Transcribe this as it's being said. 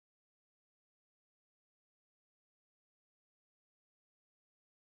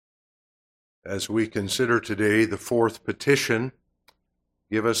As we consider today the fourth petition,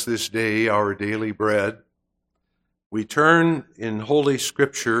 give us this day our daily bread, we turn in Holy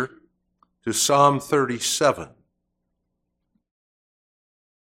Scripture to Psalm 37.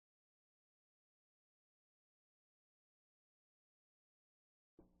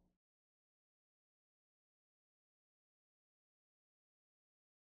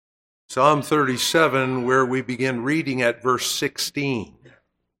 Psalm 37, where we begin reading at verse 16.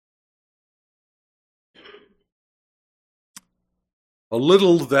 A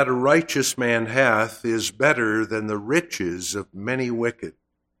little that a righteous man hath is better than the riches of many wicked.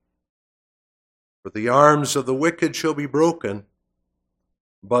 For the arms of the wicked shall be broken,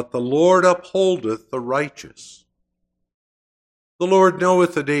 but the Lord upholdeth the righteous. The Lord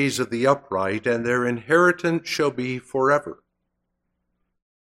knoweth the days of the upright, and their inheritance shall be forever.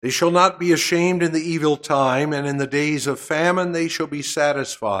 They shall not be ashamed in the evil time, and in the days of famine they shall be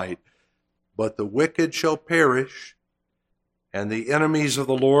satisfied. But the wicked shall perish, and the enemies of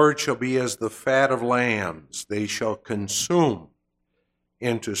the Lord shall be as the fat of lambs. They shall consume.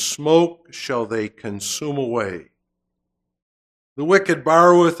 Into smoke shall they consume away. The wicked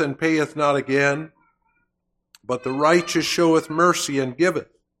borroweth and payeth not again, but the righteous showeth mercy and giveth.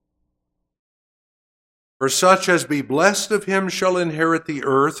 For such as be blessed of him shall inherit the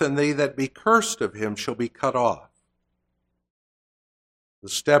earth, and they that be cursed of him shall be cut off. The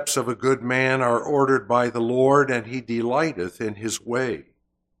steps of a good man are ordered by the Lord, and he delighteth in his way.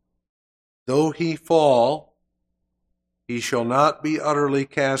 Though he fall, he shall not be utterly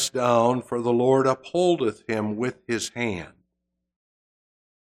cast down, for the Lord upholdeth him with his hand.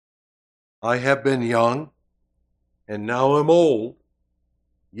 I have been young, and now am old,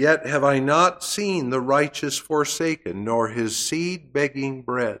 yet have I not seen the righteous forsaken, nor his seed begging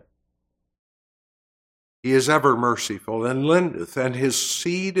bread. He is ever merciful, and lendeth, and his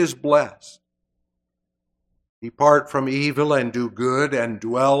seed is blessed. Depart from evil, and do good, and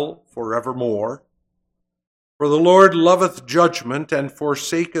dwell forevermore. For the Lord loveth judgment, and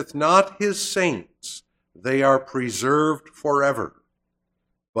forsaketh not his saints. They are preserved forever.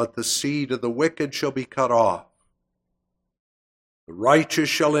 But the seed of the wicked shall be cut off. The righteous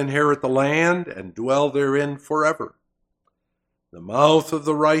shall inherit the land, and dwell therein forever. The mouth of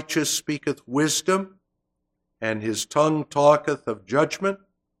the righteous speaketh wisdom, and his tongue talketh of judgment.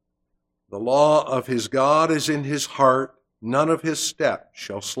 The law of his God is in his heart, none of his steps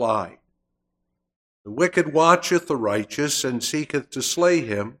shall slide. The wicked watcheth the righteous, and seeketh to slay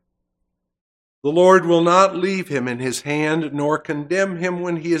him. The Lord will not leave him in his hand, nor condemn him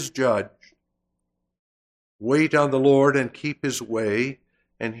when he is judged. Wait on the Lord, and keep his way,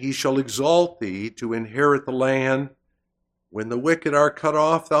 and he shall exalt thee to inherit the land. When the wicked are cut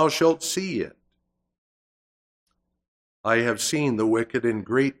off, thou shalt see it. I have seen the wicked in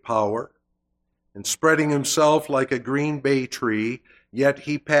great power, and spreading himself like a green bay tree, yet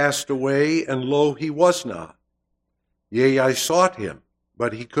he passed away, and lo, he was not. Yea, I sought him,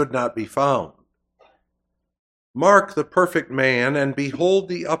 but he could not be found. Mark the perfect man, and behold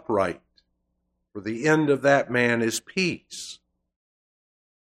the upright, for the end of that man is peace.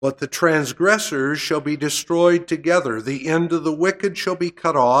 But the transgressors shall be destroyed together, the end of the wicked shall be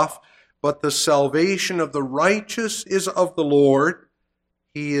cut off, but the salvation of the righteous is of the Lord.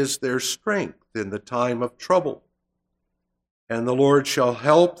 He is their strength in the time of trouble. And the Lord shall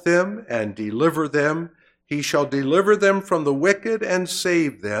help them and deliver them. He shall deliver them from the wicked and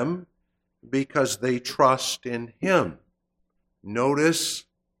save them, because they trust in him. Notice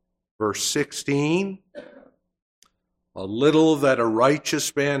verse 16. A little that a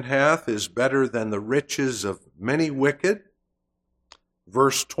righteous man hath is better than the riches of many wicked.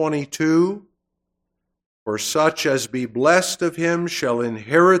 Verse 22, for such as be blessed of him shall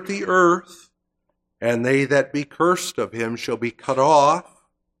inherit the earth, and they that be cursed of him shall be cut off.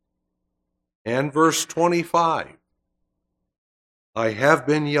 And verse 25, I have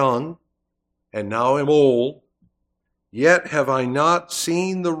been young, and now am old, yet have I not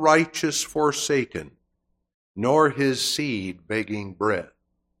seen the righteous forsaken, nor his seed begging bread.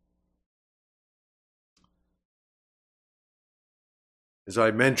 As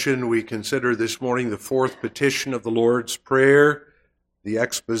I mentioned, we consider this morning the fourth petition of the Lord's Prayer, the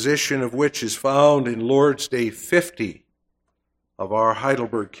exposition of which is found in Lord's Day 50 of our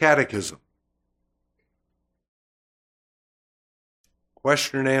Heidelberg Catechism.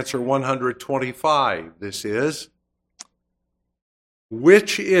 Question and answer 125, this is,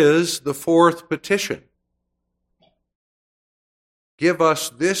 which is the fourth petition? Give us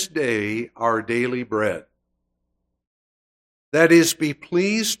this day our daily bread. That is, be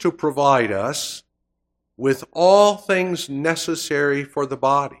pleased to provide us with all things necessary for the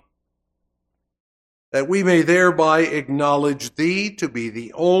body, that we may thereby acknowledge Thee to be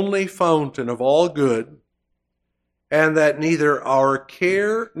the only fountain of all good, and that neither our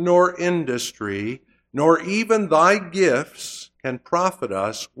care nor industry, nor even Thy gifts can profit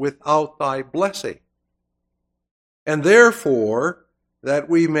us without Thy blessing. And therefore, that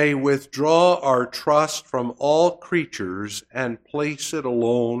we may withdraw our trust from all creatures and place it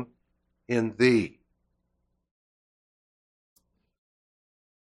alone in Thee.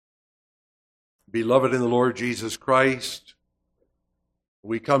 Beloved in the Lord Jesus Christ,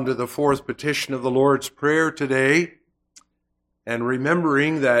 we come to the fourth petition of the Lord's Prayer today, and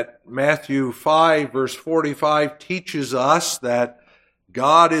remembering that Matthew 5, verse 45 teaches us that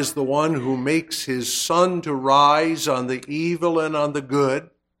God is the one who makes His sun to rise on the evil and on the good,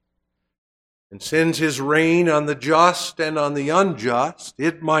 and sends His rain on the just and on the unjust,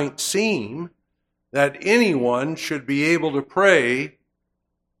 it might seem that anyone should be able to pray,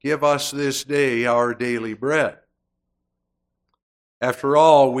 "Give us this day our daily bread." After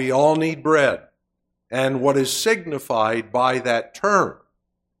all, we all need bread, and what is signified by that term.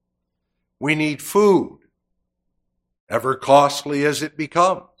 We need food, ever costly as it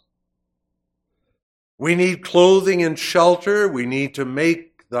becomes. We need clothing and shelter. We need to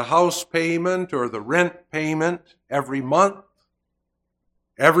make the house payment or the rent payment every month.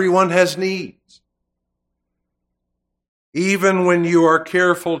 Everyone has needs. Even when you are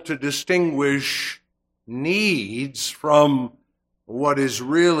careful to distinguish needs from what is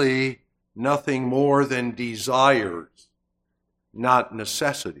really nothing more than desires, not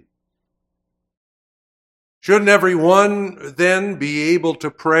necessity. Shouldn't everyone then be able to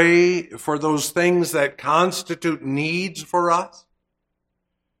pray for those things that constitute needs for us?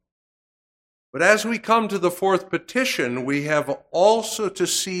 But as we come to the fourth petition, we have also to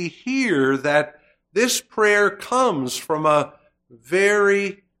see here that this prayer comes from a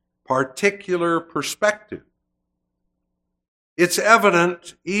very particular perspective. It's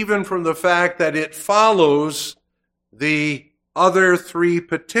evident even from the fact that it follows the other three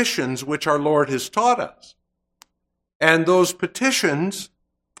petitions which our Lord has taught us. And those petitions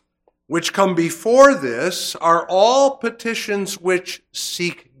which come before this are all petitions which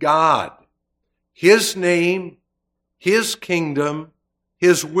seek God, His name, His kingdom,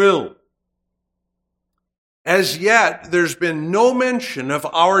 His will. As yet, there's been no mention of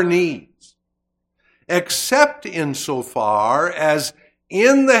our needs, except insofar as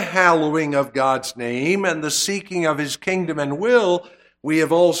in the hallowing of God's name and the seeking of His kingdom and will, we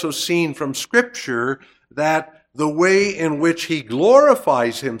have also seen from Scripture that the way in which He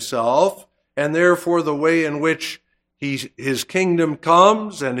glorifies Himself, and therefore the way in which His kingdom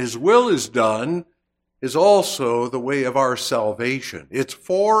comes and His will is done, is also the way of our salvation. It's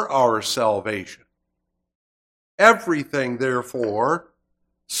for our salvation. Everything, therefore,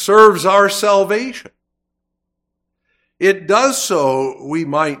 serves our salvation. It does so, we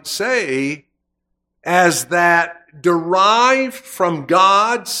might say, as that derived from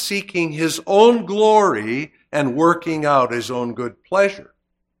God seeking His own glory and working out His own good pleasure.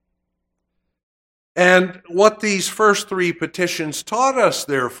 And what these first three petitions taught us,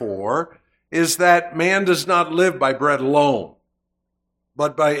 therefore, is that man does not live by bread alone,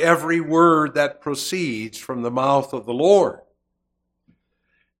 but by every word that proceeds from the mouth of the Lord.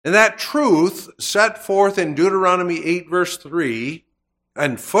 And that truth, set forth in Deuteronomy 8, verse 3,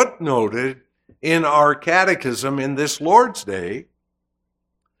 and footnoted in our catechism in this Lord's Day,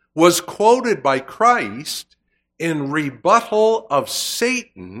 was quoted by Christ in rebuttal of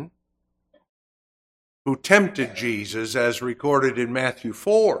Satan, who tempted Jesus, as recorded in Matthew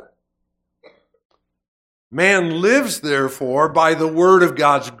 4. Man lives, therefore, by the word of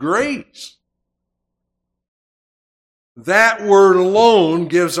God's grace. That word alone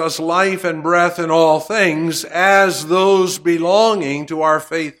gives us life and breath in all things, as those belonging to our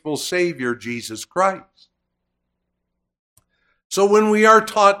faithful Savior, Jesus Christ. So when we are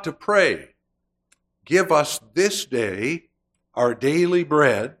taught to pray, "Give us this day our daily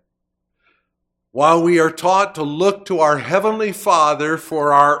bread," while we are taught to look to our Heavenly Father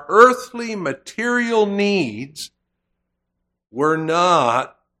for our earthly material needs, we're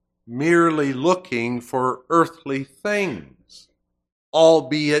not merely looking for earthly things,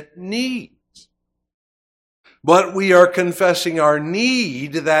 albeit needs. But we are confessing our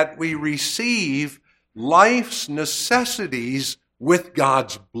need that we receive life's necessities with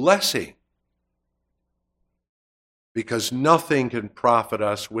God's blessing, because nothing can profit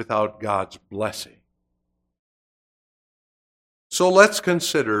us without God's blessing. So let's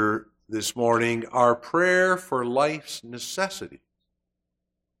consider this morning our prayer for life's necessities.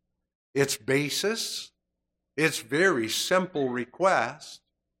 Its basis, its very simple request,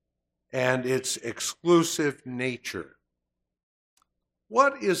 and its exclusive nature.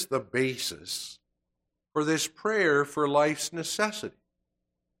 What is the basis for this prayer for life's necessity?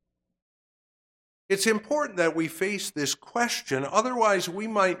 It's important that we face this question, otherwise we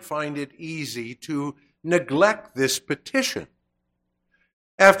might find it easy to neglect this petition.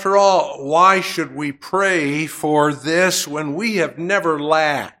 After all, why should we pray for this when we have never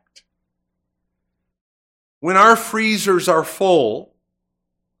lacked? When our freezers are full,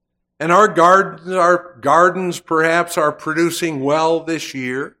 and our gardens perhaps are producing well this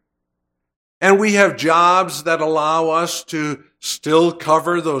year, and we have jobs that allow us to still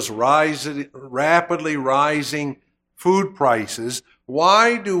cover those rapidly rising food prices,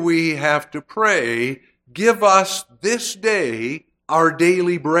 why do we have to pray, "Give us this day our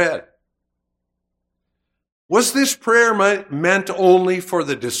daily bread"? Was this prayer meant only for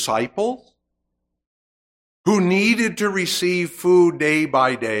the disciples who needed to receive food day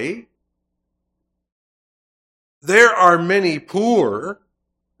by day? There are many poor,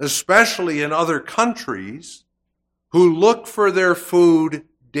 especially in other countries, who look for their food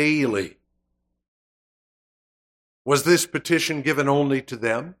daily. Was this petition given only to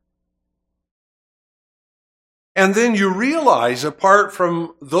them? And then you realize, apart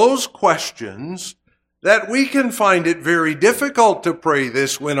from those questions, that we can find it very difficult to pray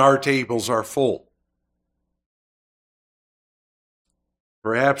this when our tables are full.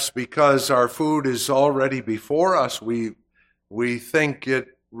 Perhaps because our food is already before us, we think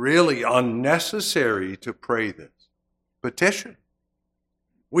it really unnecessary to pray this petition.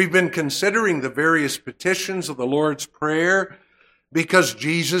 We've been considering the various petitions of the Lord's Prayer because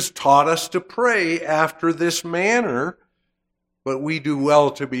Jesus taught us to pray after this manner, but we do well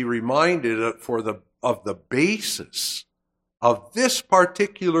to be reminded of the basis of this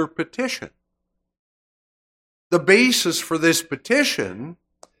particular petition. The basis for this petition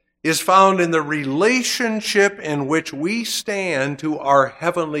is found in the relationship in which we stand to our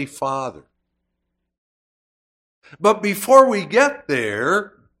Heavenly Father. But before we get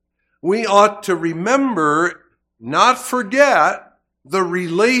there, we ought to remember, not forget, the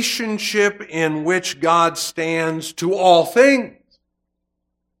relationship in which God stands to all things.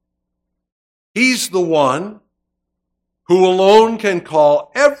 He's the one who alone can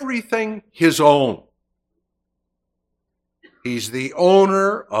call everything his own. He's the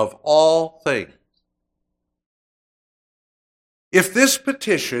owner of all things. If this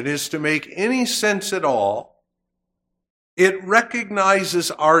petition is to make any sense at all, it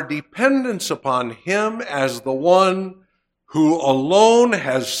recognizes our dependence upon him as the one who alone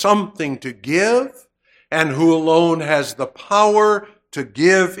has something to give and who alone has the power to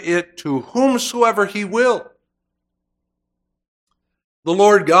give it to whomsoever he will. The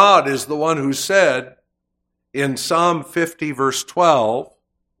Lord God is the one who said in Psalm 50, verse 12,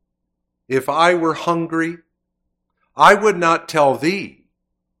 "If I were hungry, I would not tell thee,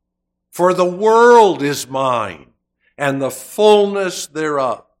 for the world is mine, and the fullness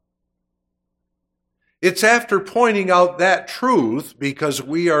thereof." It's after pointing out that truth, because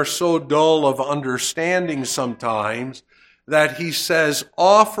we are so dull of understanding sometimes, that he says,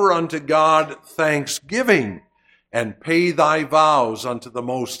 "Offer unto God thanksgiving, and pay thy vows unto the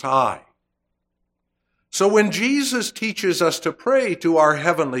Most High." So when Jesus teaches us to pray to our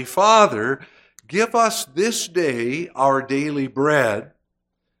Heavenly Father, "Give us this day our daily bread,"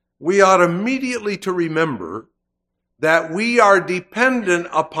 we ought immediately to remember that we are dependent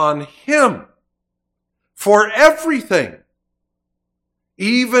upon him for everything,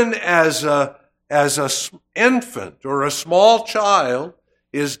 even as an infant or a small child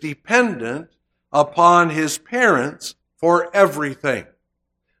is dependent upon his parents for everything,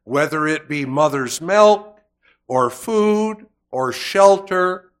 whether it be mother's milk or food or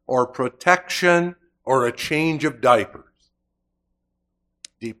shelter or protection or a change of diapers.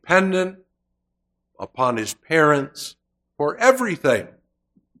 Dependent upon his parents for everything.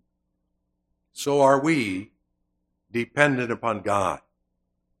 So are we dependent upon God.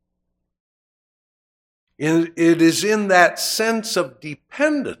 It is in that sense of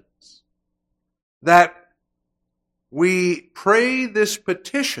dependence that we pray this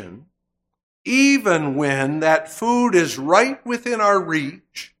petition even when that food is right within our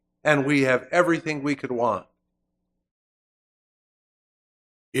reach and we have everything we could want.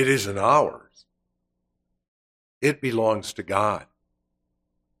 It isn't ours. It belongs to God.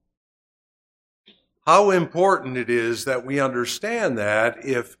 How important it is that we understand that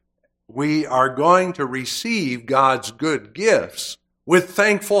if we are going to receive God's good gifts with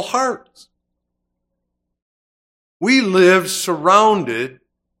thankful hearts. We live surrounded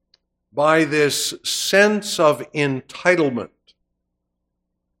by this sense of entitlement.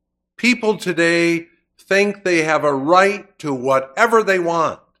 People today think they have a right to whatever they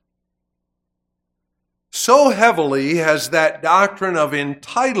want. So heavily has that doctrine of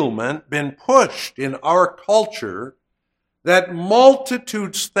entitlement been pushed in our culture that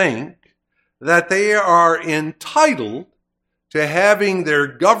multitudes think that they are entitled to having their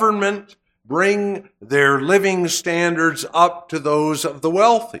government bring their living standards up to those of the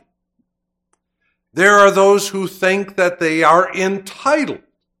wealthy. There are those who think that they are entitled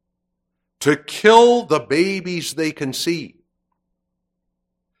to kill the babies they conceive.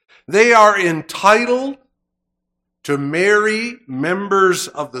 They are entitled to marry members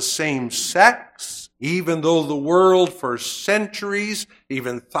of the same sex, even though the world for centuries,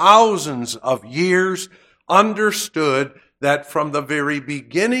 even thousands of years, understood that from the very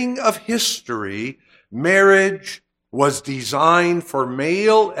beginning of history, marriage was designed for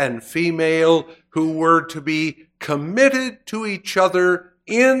male and female who were to be committed to each other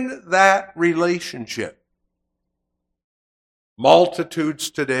in that relationship. Multitudes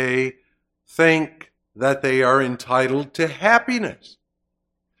today think that they are entitled to happiness,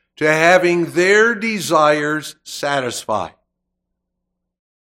 to having their desires satisfied.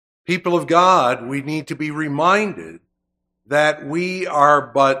 People of God, we need to be reminded that we are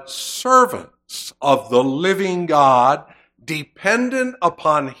but servants of the living God, dependent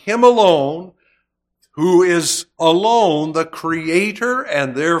upon Him alone, who is alone the creator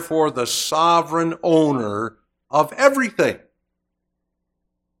and therefore the sovereign owner of everything.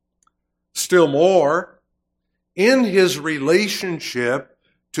 Still more, in His relationship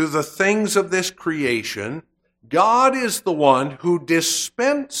to the things of this creation, God is the one who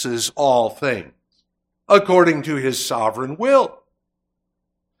dispenses all things according to His sovereign will.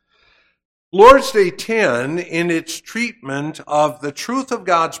 Lord's Day 10, in its treatment of the truth of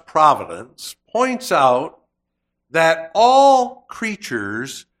God's providence, points out that all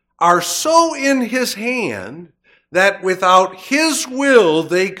creatures are so in His hand that without His will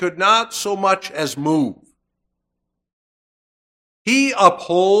they could not so much as move. He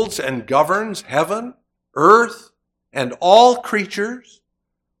upholds and governs heaven, earth, and all creatures,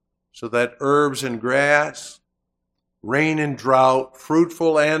 so that herbs and grass, rain and drought,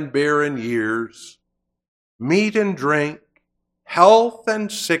 fruitful and barren years, meat and drink, health and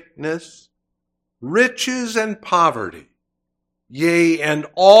sickness, riches and poverty, yea, and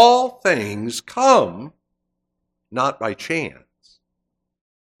all things come not by chance,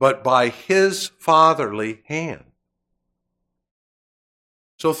 but by His fatherly hand.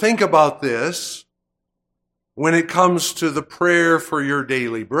 So think about this when it comes to the prayer for your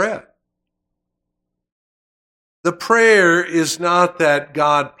daily bread. The prayer is not that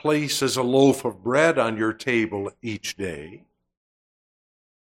God places a loaf of bread on your table each day.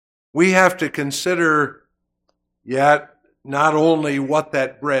 We have to consider yet not only what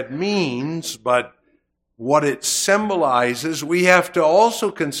that bread means, but what it symbolizes. We have to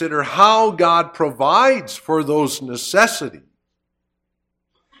also consider how God provides for those necessities.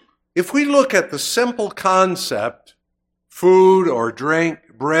 If we look at the simple concept, food or drink,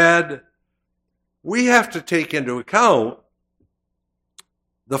 bread, we have to take into account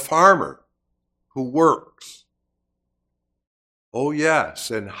the farmer who works. Oh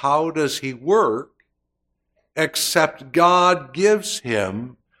yes, and how does he work except God gives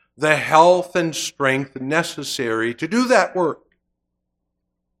him the health and strength necessary to do that work?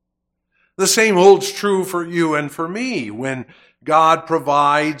 The same holds true for you and for me when God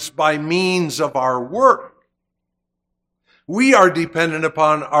provides by means of our work. We are dependent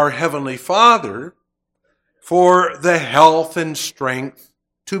upon our Heavenly Father for the health and strength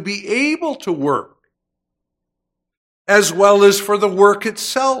to be able to work, as well as for the work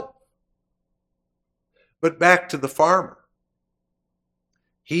itself. But back to the farmer.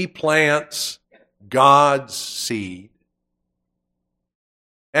 He plants God's seed,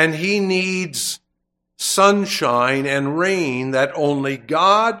 and he needs sunshine and rain that only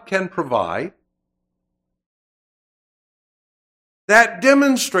God can provide. That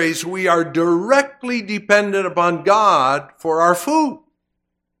demonstrates we are directly dependent upon God for our food.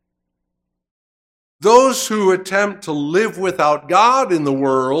 Those who attempt to live without God in the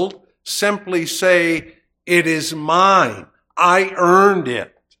world simply say, "It is mine. I earned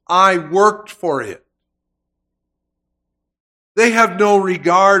it. I worked for it." They have no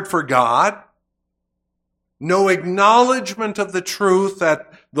regard for God, no acknowledgement of the truth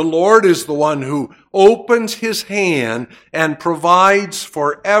that the Lord is the one who opens His hand and provides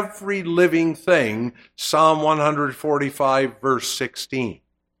for every living thing. Psalm 145, verse 16.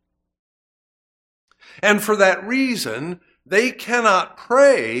 And for that reason, they cannot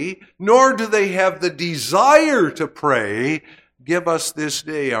pray, nor do they have the desire to pray, give us this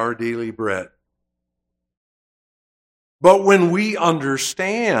day our daily bread. But when we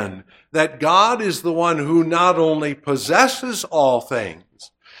understand that God is the one who not only possesses all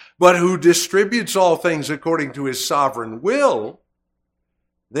things, but who distributes all things according to his sovereign will,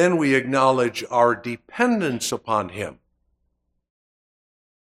 then we acknowledge our dependence upon him.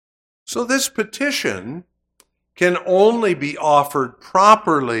 So this petition can only be offered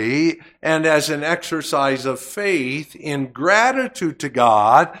properly and as an exercise of faith in gratitude to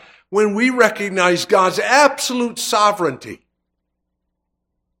God when we recognize God's absolute sovereignty.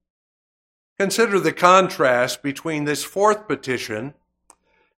 Consider the contrast between this fourth petition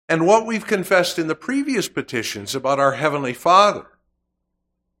and what we've confessed in the previous petitions about our Heavenly Father.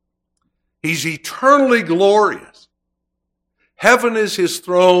 He's eternally glorious. Heaven is his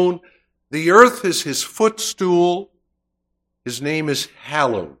throne. The earth is his footstool. His name is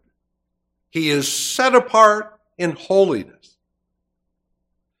hallowed. He is set apart in holiness.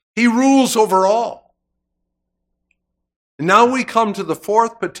 He rules over all. And now we come to the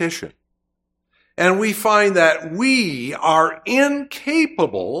fourth petition, and we find that we are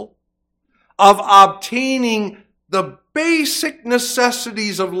incapable of obtaining the basic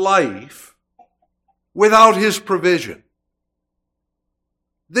necessities of life without his provision.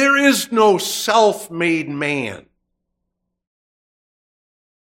 There is no self-made man.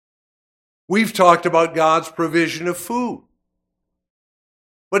 We've talked about God's provision of food,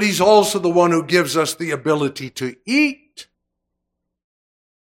 but he's also the one who gives us the ability to eat.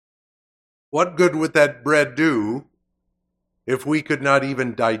 What good would that bread do if we could not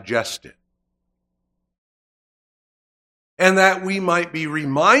even digest it? And that we might be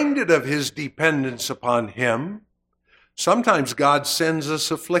reminded of his dependence upon him, sometimes God sends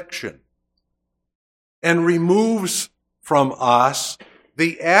us affliction and removes from us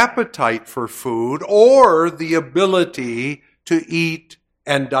the appetite for food or the ability to eat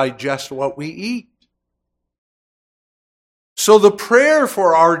and digest what we eat. So the prayer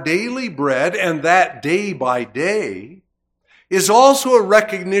for our daily bread, and that day by day, is also a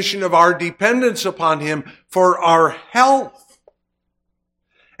recognition of our dependence upon him for our health,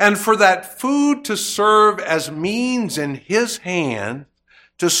 and for that food to serve as means in his hand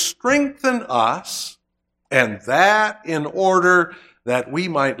to strengthen us, and that in order that we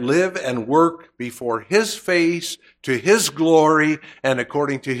might live and work before his face to his glory and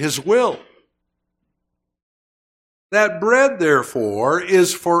according to his will. That bread, therefore,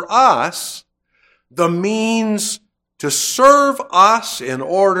 is for us the means to serve us in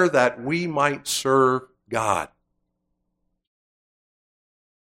order that we might serve God.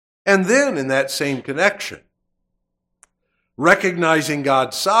 And then, in that same connection, recognizing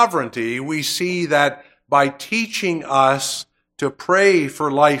God's sovereignty, we see that by teaching us to pray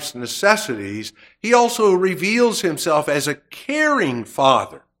for life's necessities, he also reveals himself as a caring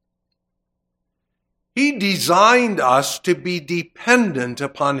Father. He designed us to be dependent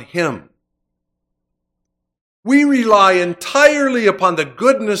upon him. We rely entirely upon the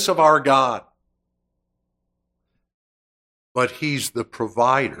goodness of our God. But he's the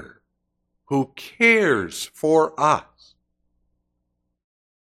provider who cares for us.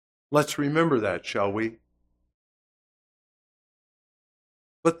 Let's remember that, shall we?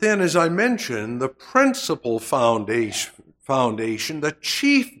 But then, as I mentioned, the principal foundation, the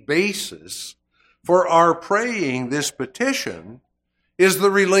chief basis for our praying this petition is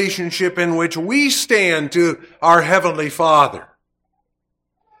the relationship in which we stand to our Heavenly Father.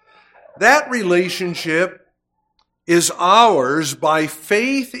 That relationship is ours by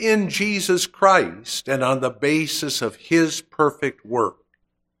faith in Jesus Christ and on the basis of his perfect work.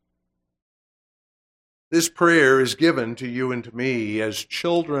 This prayer is given to you and to me as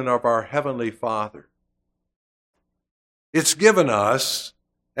children of our Heavenly Father. It's given us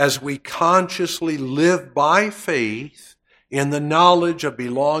as we consciously live by faith in the knowledge of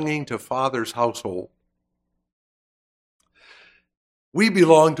belonging to Father's household. We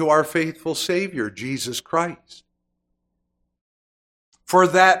belong to our faithful Savior, Jesus Christ. For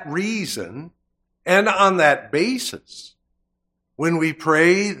that reason, and on that basis, when we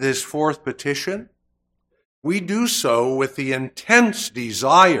pray this fourth petition, we do so with the intense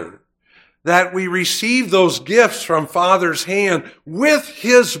desire that we receive those gifts from Father's hand with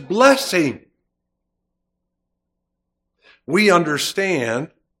his blessing. We understand,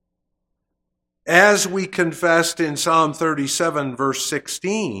 as we confessed in Psalm 37, verse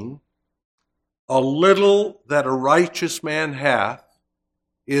 16, a little that a righteous man hath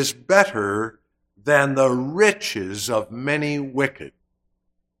is better than the riches of many wicked.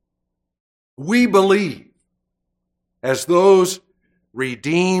 We believe, as those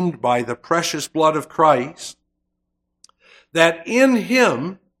redeemed by the precious blood of Christ, that in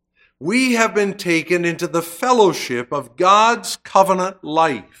him we have been taken into the fellowship of God's covenant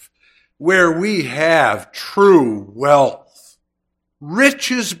life, where we have true wealth,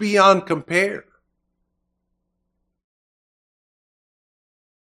 riches beyond compare.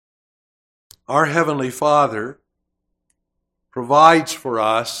 Our Heavenly Father provides for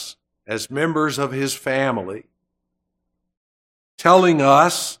us as members of his family, telling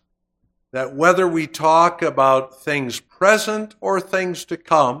us that whether we talk about things present or things to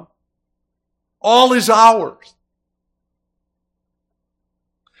come, all is ours.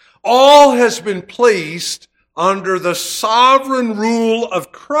 All has been placed under the sovereign rule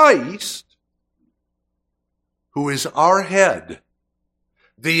of Christ, who is our head,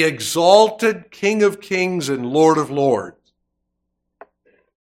 the exalted King of Kings and Lord of Lords.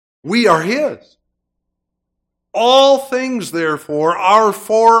 We are his. All things, therefore, are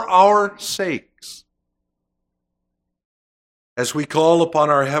for our sakes. As we call upon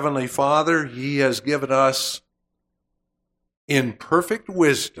our Heavenly Father, he has given us in perfect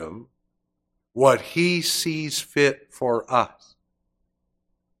wisdom what he sees fit for us.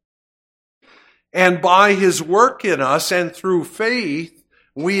 And by his work in us and through faith,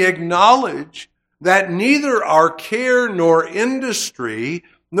 we acknowledge that neither our care nor industry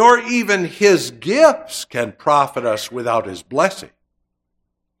nor even his gifts can profit us without his blessing.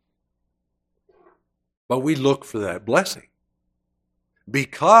 But we look for that blessing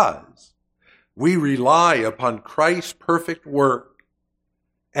because we rely upon Christ's perfect work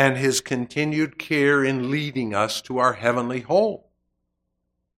and his continued care in leading us to our heavenly home.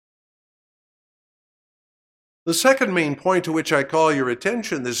 The second main point to which I call your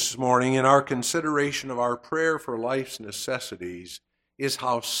attention this morning in our consideration of our prayer for life's necessities is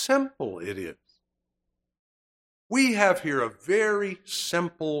how simple it is. We have here a very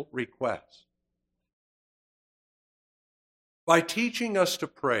simple request. By teaching us to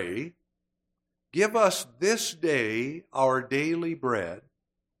pray, "Give us this day our daily bread,"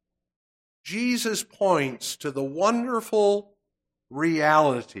 Jesus points to the wonderful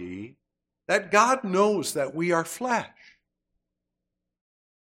reality that God knows that we are flesh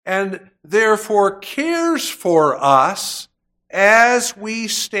and therefore cares for us as we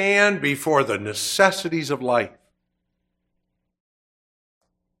stand before the necessities of life.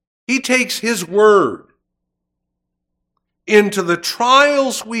 He takes his word into the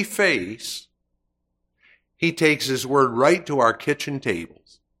trials we face. He takes his word right to our kitchen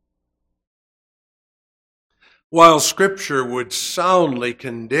tables. While Scripture would soundly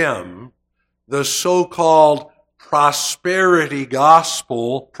condemn the so-called prosperity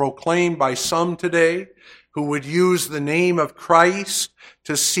gospel proclaimed by some today, who would use the name of Christ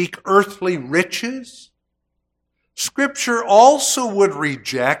to seek earthly riches, Scripture also would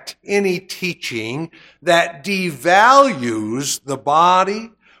reject any teaching that devalues the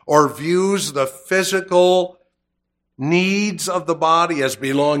body or views the physical needs of the body as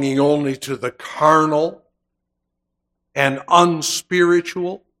belonging only to the carnal and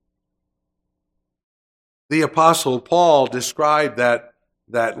unspiritual. The Apostle Paul described that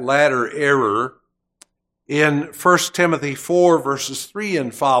latter error in 1 Timothy 4, verses 3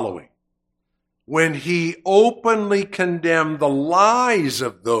 and following, when he openly condemned the lies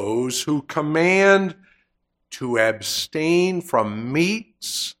of those who command to abstain from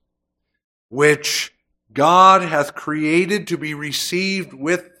meats which God hath created to be received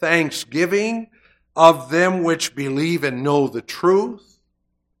with thanksgiving of them which believe and know the truth.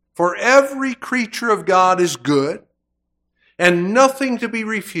 For every creature of God is good, and nothing to be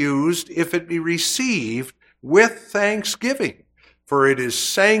refused if it be received with thanksgiving, for it is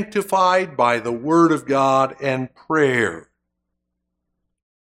sanctified by the word of God and prayer.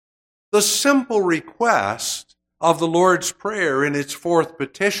 The simple request of the Lord's Prayer in its fourth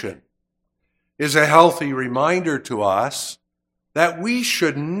petition is a healthy reminder to us that we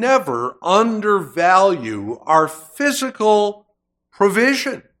should never undervalue our physical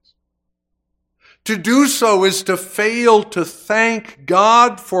provisions. To do so is to fail to thank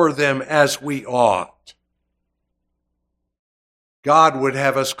God for them as we ought. God would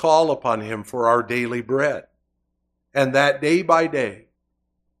have us call upon him for our daily bread, and that day by day.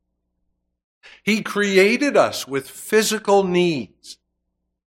 He created us with physical needs,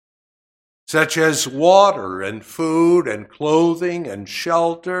 such as water and food and clothing and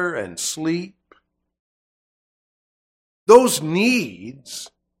shelter and sleep. Those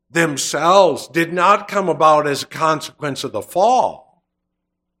needs themselves did not come about as a consequence of the fall.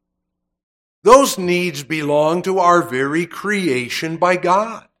 Those needs belong to our very creation by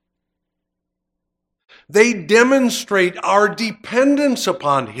God. They demonstrate our dependence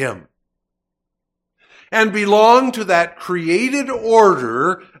upon him. and belong to that created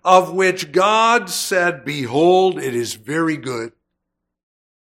order of which God said, "Behold, it is very good."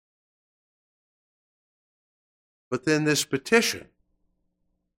 But then this petition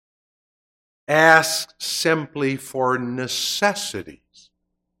asks simply for necessities,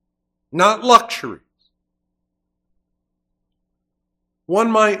 not luxuries.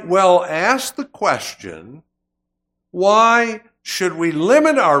 One might well ask the question, why should we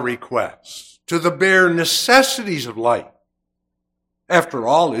limit our requests to the bare necessities of life? After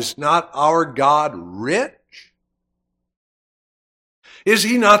all, is not our God rich? Is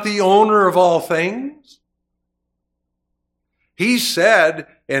he not the owner of all things? He said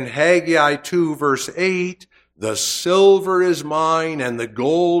in Haggai 2 verse 8, "The silver is mine and the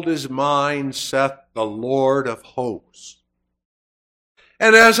gold is mine, saith the Lord of hosts."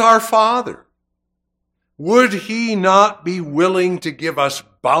 And as our Father, would he not be willing to give us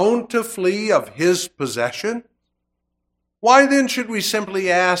bountifully of his possession? Why then should we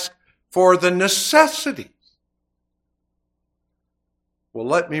simply ask for the necessities? Well,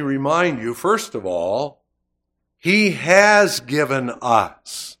 let me remind you, first of all, he has given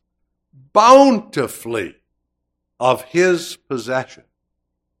us bountifully of his possession.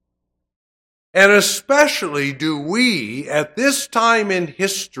 And especially do we, at this time in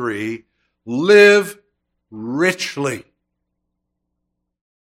history, live richly.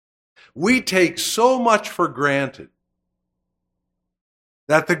 We take so much for granted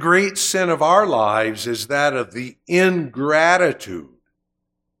that the great sin of our lives is that of the ingratitude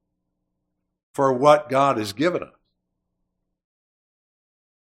for what God has given us.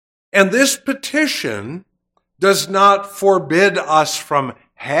 And this petition does not forbid us from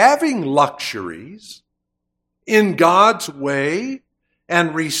having luxuries in God's way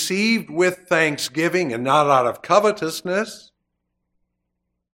and received with thanksgiving and not out of covetousness.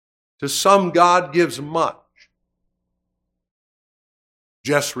 To some, God gives much.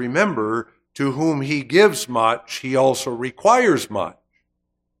 Just remember, to whom he gives much, he also requires much.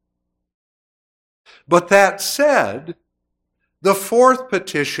 But that said, the fourth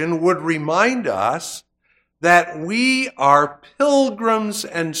petition would remind us that we are pilgrims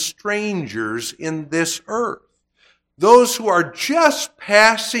and strangers in this earth. Those who are just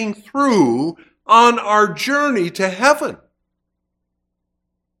passing through on our journey to heaven.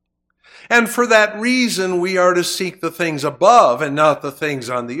 And for that reason, we are to seek the things above and not the things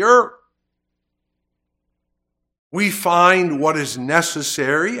on the earth. We find what is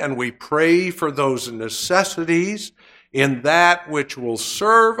necessary and we pray for those necessities in that which will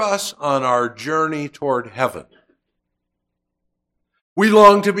serve us on our journey toward heaven. We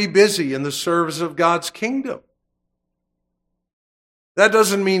long to be busy in the service of God's kingdom. That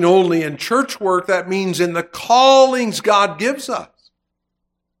doesn't mean only in church work, that means in the callings God gives us.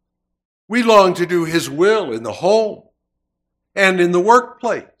 We long to do his will in the home and in the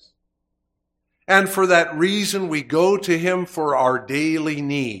workplace. And for that reason, we go to him for our daily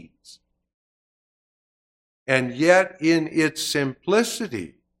needs. And yet, in its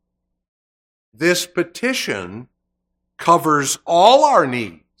simplicity, this petition covers all our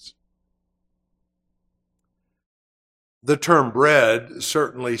needs. The term bread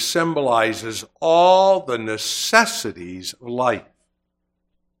certainly symbolizes all the necessities of life.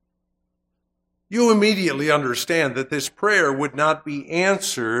 You immediately understand that this prayer would not be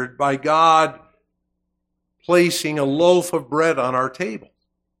answered by God placing a loaf of bread on our table.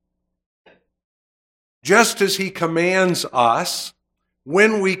 Just as he commands us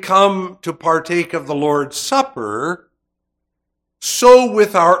when we come to partake of the Lord's Supper, so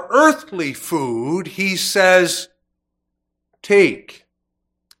with our earthly food, he says, take,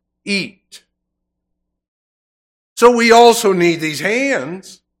 eat. So we also need these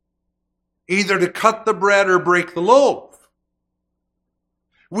hands, either to cut the bread or break the loaf.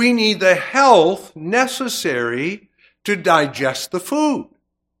 We need the health necessary to digest the food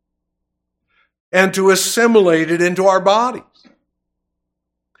and to assimilate it into our bodies.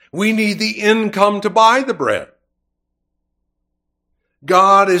 We need the income to buy the bread.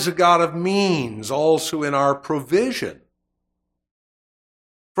 God is a God of means also in our provision.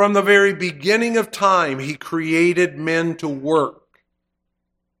 From the very beginning of time, he created men to work.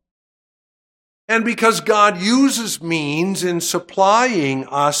 And because God uses means in supplying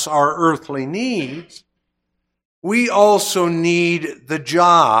us our earthly needs, we also need the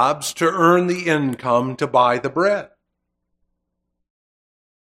jobs to earn the income to buy the bread.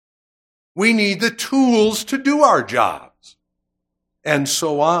 We need the tools to do our jobs, and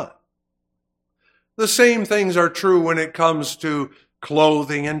so on. The same things are true when it comes to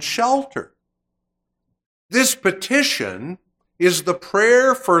clothing and shelter. This petition is the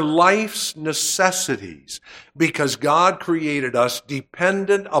prayer for life's necessities, because God created us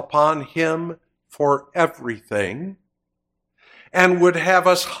dependent upon Him for everything, and would have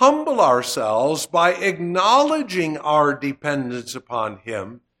us humble ourselves by acknowledging our dependence upon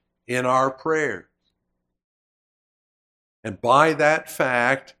Him in our prayers. And by that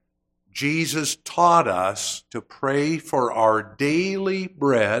fact, Jesus taught us to pray for our daily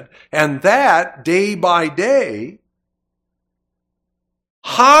bread, and that day by day,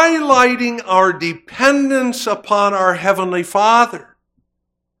 highlighting our dependence upon our Heavenly Father.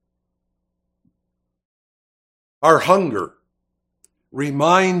 Our hunger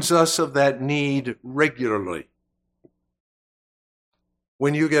reminds us of that need regularly.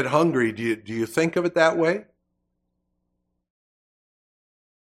 When you get hungry, do you think of it that way?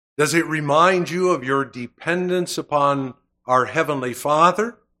 Does it remind you of your dependence upon our Heavenly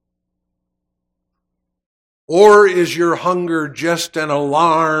Father? Or is your hunger just an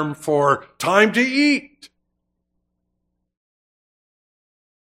alarm for time to eat?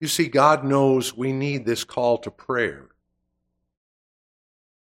 You see, God knows we need this call to prayer.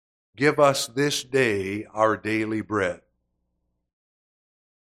 Give us this day our daily bread.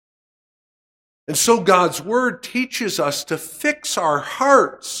 And so God's Word teaches us to fix our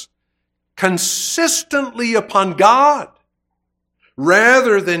hearts consistently upon God,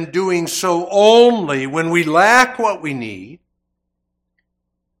 rather than doing so only when we lack what we need.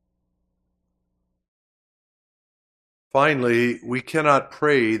 Finally, we cannot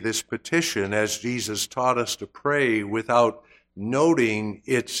pray this petition as Jesus taught us to pray without noting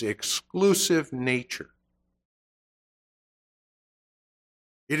its exclusive nature.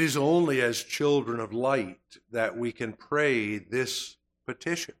 It is only as children of light that we can pray this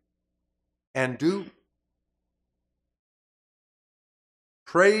petition, and do.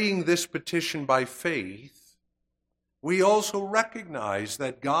 Praying this petition by faith, we also recognize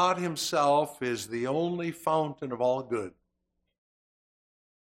that God Himself is the only fountain of all good,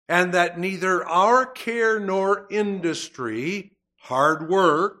 and that neither our care nor industry, hard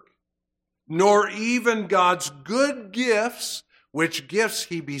work, nor even God's good gifts, which gifts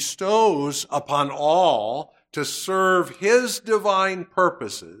He bestows upon all to serve His divine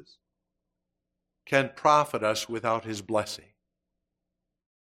purposes, can profit us without His blessing.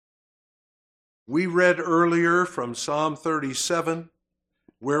 We read earlier from Psalm 37,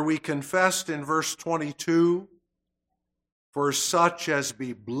 where we confessed in verse 22, "For such as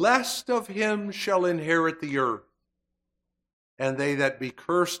be blessed of Him shall inherit the earth, and they that be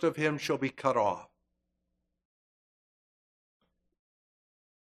cursed of Him shall be cut off."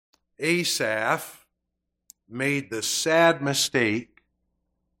 Asaph made the sad mistake,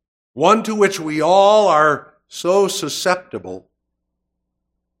 one to which we all are so susceptible,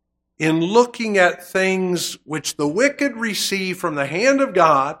 in looking at things which the wicked receive from the hand of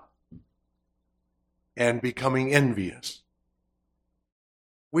God and becoming envious.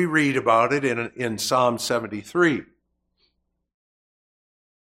 We read about it in Psalm 73.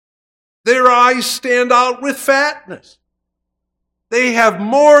 "Their eyes stand out with fatness. They have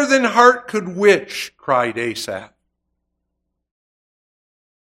more than heart could wish," cried Asaph.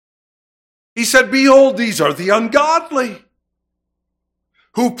 He said, "Behold, these are the ungodly,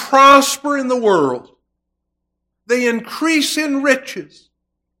 who prosper in the world. They increase in riches.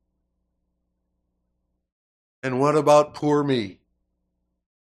 And what about poor me?"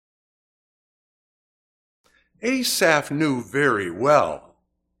 Asaph knew very well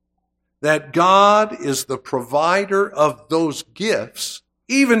that God is the provider of those gifts,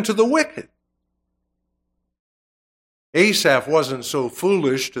 even to the wicked. Asaph wasn't so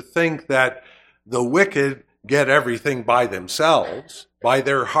foolish to think that the wicked get everything by themselves, by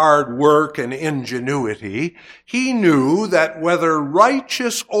their hard work and ingenuity. He knew that whether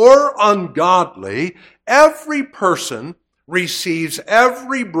righteous or ungodly, every person receives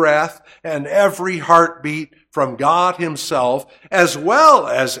every breath and every heartbeat from God Himself, as well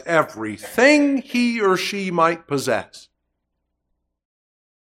as everything he or she might possess.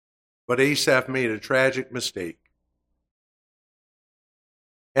 But Asaph made a tragic mistake.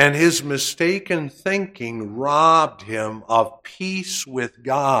 And his mistaken thinking robbed him of peace with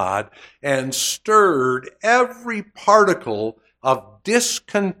God and stirred every particle of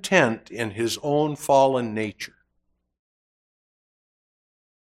discontent in his own fallen nature.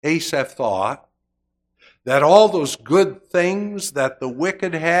 Asaph thought that all those good things that the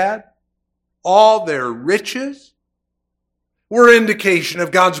wicked had, all their riches, were indication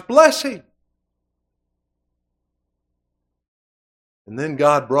of God's blessing. And then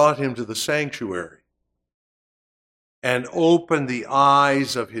God brought him to the sanctuary and opened the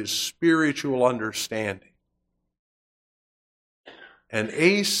eyes of his spiritual understanding. and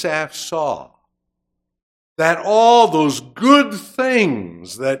Asaph saw that all those good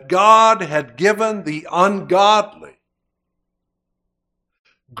things that God had given the ungodly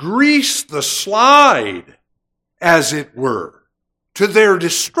greased the slide, as it were, to their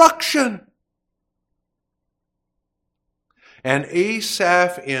destruction. And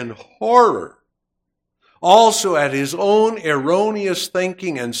Asaph, in horror, also at his own erroneous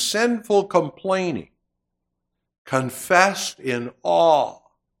thinking and sinful complaining, confessed in awe,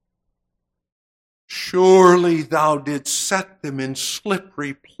 "Surely thou didst set them in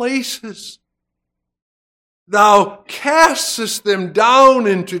slippery places. Thou castest them down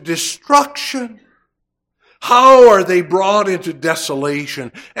into destruction. How are they brought into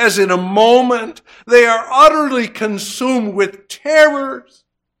desolation, as in a moment they are utterly consumed with terrors."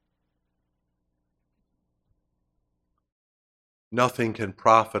 Nothing can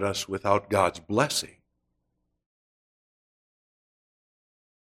profit us without God's blessing.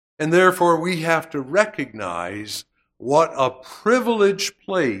 And therefore we have to recognize what a privileged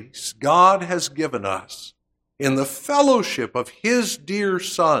place God has given us in the fellowship of His dear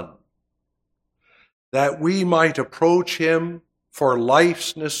Son, that we might approach Him for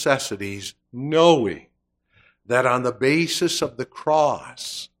life's necessities, knowing that on the basis of the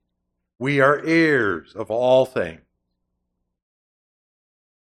cross, we are heirs of all things.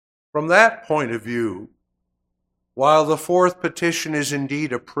 From that point of view, while the fourth petition is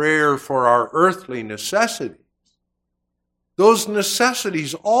indeed a prayer for our earthly necessities, those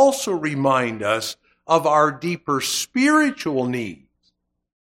necessities also remind us of our deeper spiritual needs.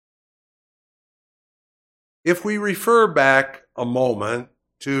 If we refer back a moment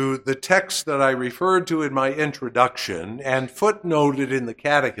to the text that I referred to in my introduction and footnoted in the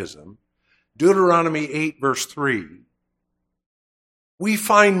Catechism, Deuteronomy 8, verse 3, we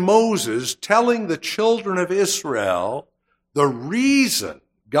find Moses telling the children of Israel the reason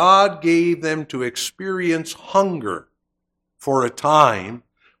God gave them to experience hunger for a time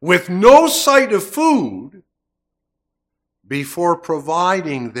with no sight of food before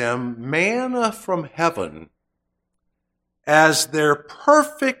providing them manna from heaven as their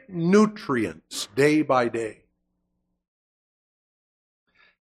perfect nutrients day by day.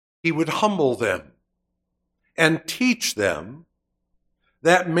 He would humble them and teach them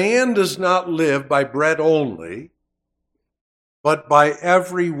that man does not live by bread only, but by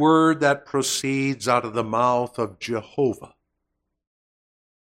every word that proceeds out of the mouth of Jehovah.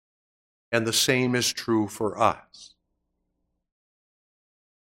 And the same is true for us.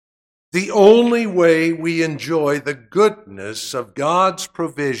 The only way we enjoy the goodness of God's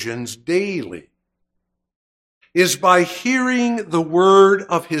provisions daily is by hearing the word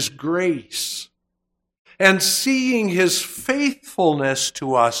of His grace and seeing His faithfulness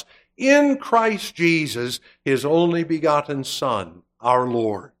to us in Christ Jesus, His only begotten Son, our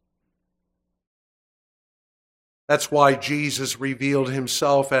Lord. That's why Jesus revealed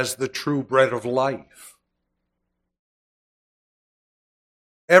Himself as the true bread of life.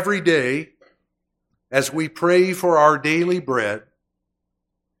 Every day, as we pray for our daily bread,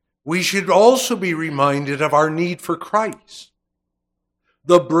 we should also be reminded of our need for Christ,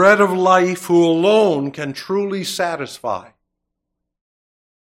 the bread of life, who alone can truly satisfy.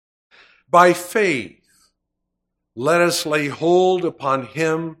 By faith, let us lay hold upon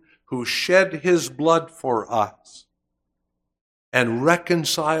Him who shed His blood for us and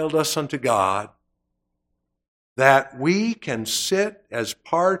reconciled us unto God, that we can sit as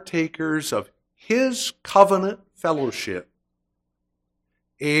partakers of His covenant fellowship,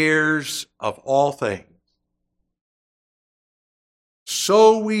 heirs of all things.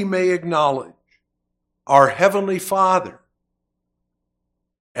 So we may acknowledge our Heavenly Father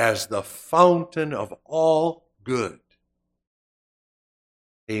as the fountain of all good.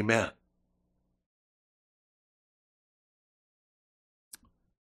 Amen.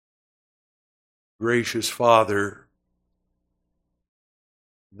 Gracious Father,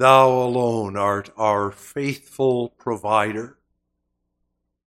 Thou alone art our faithful provider,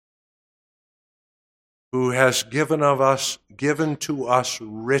 who has given to us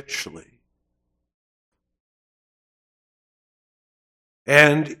richly.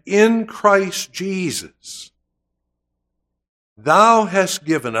 And in Christ Jesus, Thou hast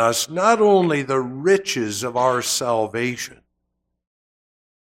given us not only the riches of our salvation,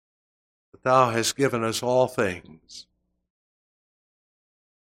 but Thou hast given us all things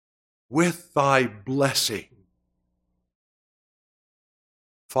with Thy blessing.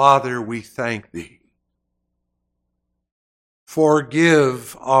 Father, we thank Thee.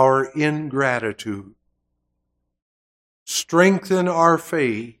 Forgive our ingratitude. Strengthen our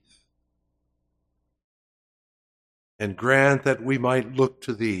faith. and grant that we might look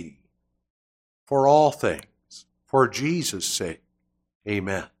to thee for all things, for Jesus' sake.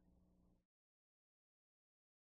 Amen.